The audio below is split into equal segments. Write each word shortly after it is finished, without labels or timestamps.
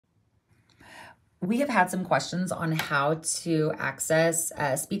we have had some questions on how to access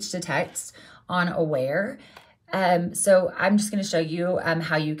speech to text on Aware. So I'm just going to show you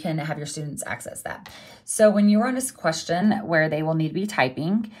how you can have your students access that. So when you're on this question where they will need to be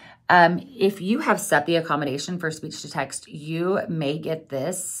typing, if you have set the accommodation for speech to text, you may get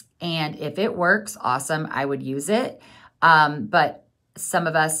this. And if it works, awesome, I would use it. But some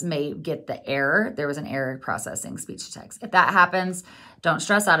of us may get the error. There was an error processing speech to text. If that happens, don't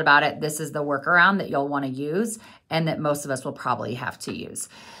stress out about it. This is the workaround that you'll want to use and that most of us will probably have to use.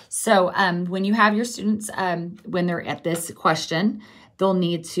 So when you have your students, when they're at this question, they'll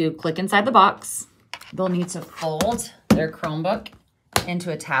need to click inside the box. They'll need to fold their Chromebook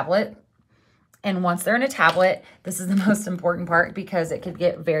into a tablet. And once they're in a tablet, this is the most important part because it could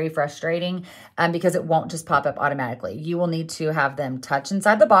get very frustrating because it won't just pop up automatically. You will need to have them touch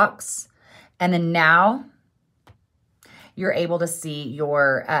inside the box. And then now you're able to see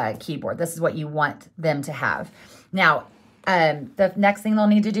your keyboard. This is what you want them to have. Now, the next thing they'll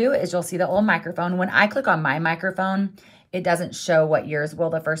need to do is you'll see the little microphone. When I click on my microphone, it doesn't show what yours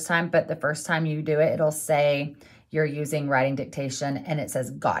will the first time, but the first time you do it, it'll say you're using writing dictation and it says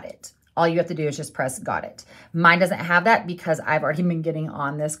got it. All you have to do is just press got it. Mine doesn't have that because I've already been getting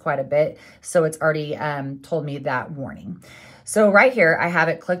on this quite a bit. So it's already told me that warning. So right here, I have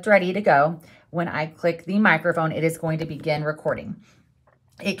it clicked ready to go. When I click the microphone, it is going to begin recording.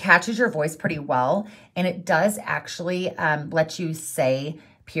 It catches your voice pretty well, and it does actually let you say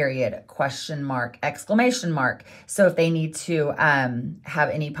period, question mark, exclamation mark. So if they need to have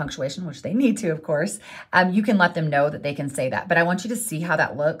any punctuation, which they need to, of course, you can let them know that they can say that. But I want you to see how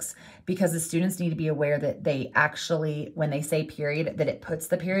that looks because the students need to be aware that they actually, when they say period, that it puts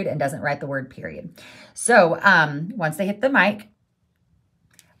the period and doesn't write the word period. So once they hit the mic,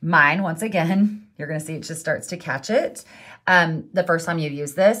 mine, once again, you're going to see it just starts to catch it. The first time you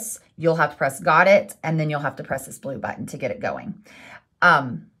use this, you'll have to press got it, and then you'll have to press this blue button to get it going.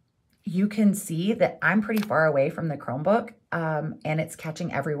 You can see that I'm pretty far away from the Chromebook, and it's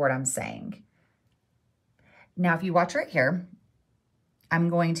catching every word I'm saying. Now, if you watch right here, I'm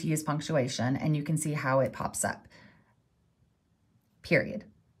going to use punctuation, and you can see how it pops up. Period.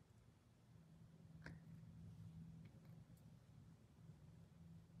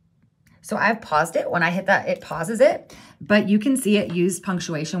 So I've paused it. When I hit that, it pauses it, but you can see it used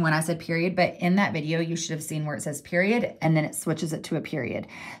punctuation when I said period, but in that video, you should have seen where it says period, and then it switches it to a period.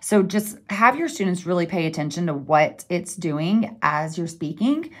 So just have your students really pay attention to what it's doing as you're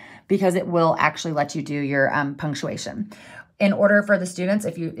speaking, because it will actually let you do your punctuation. In order for the students,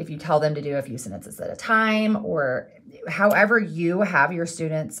 if you tell them to do a few sentences at a time, or however you have your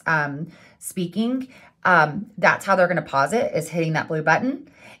students speaking, that's how they're going to pause it, is hitting that blue button.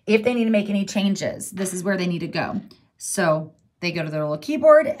 If they need to make any changes, this is where they need to go. So they go to their little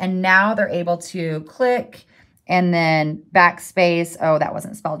keyboard, and now they're able to click and then backspace. Oh, that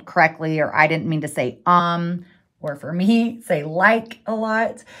wasn't spelled correctly, or I didn't mean to say or for me, say like a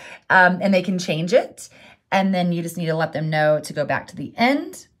lot. And they can change it. And then you just need to let them know to go back to the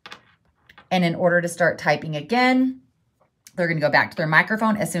end. And in order to start typing again, they're going to go back to their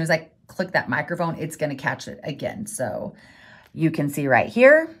microphone. As soon as I click that microphone, it's going to catch it again. So you can see right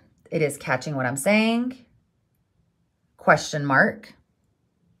here, it is catching what I'm saying. Question mark.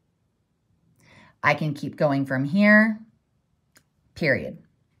 I can keep going from here. Period.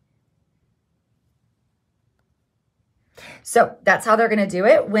 So that's how they're going to do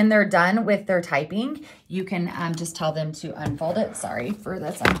it. When they're done with their typing, you can just tell them to unfold it. Sorry for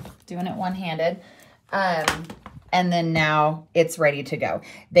this. I'm doing it one-handed. And then now it's ready to go.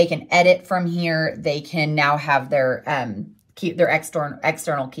 They can edit from here. They can now have their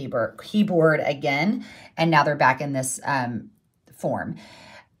external keyboard again, and now they're back in this form.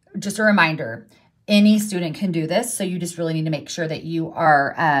 Just a reminder, any student can do this, so you just really need to make sure that you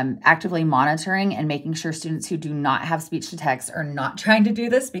are actively monitoring and making sure students who do not have speech to text are not trying to do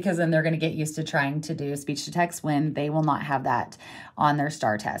this, because then they're going to get used to trying to do speech to text when they will not have that on their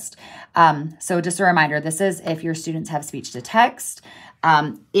STAR test. So just a reminder, this is if your students have speech to text.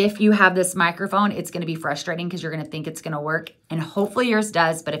 If you have this microphone, it's going to be frustrating because you're going to think it's going to work, and hopefully yours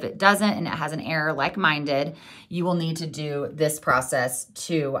does. But if it doesn't and it has an error like mine did, you will need to do this process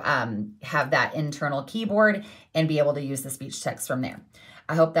to have that internal keyboard and be able to use the speech text from there.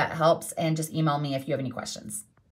 I hope that helps, and just email me if you have any questions.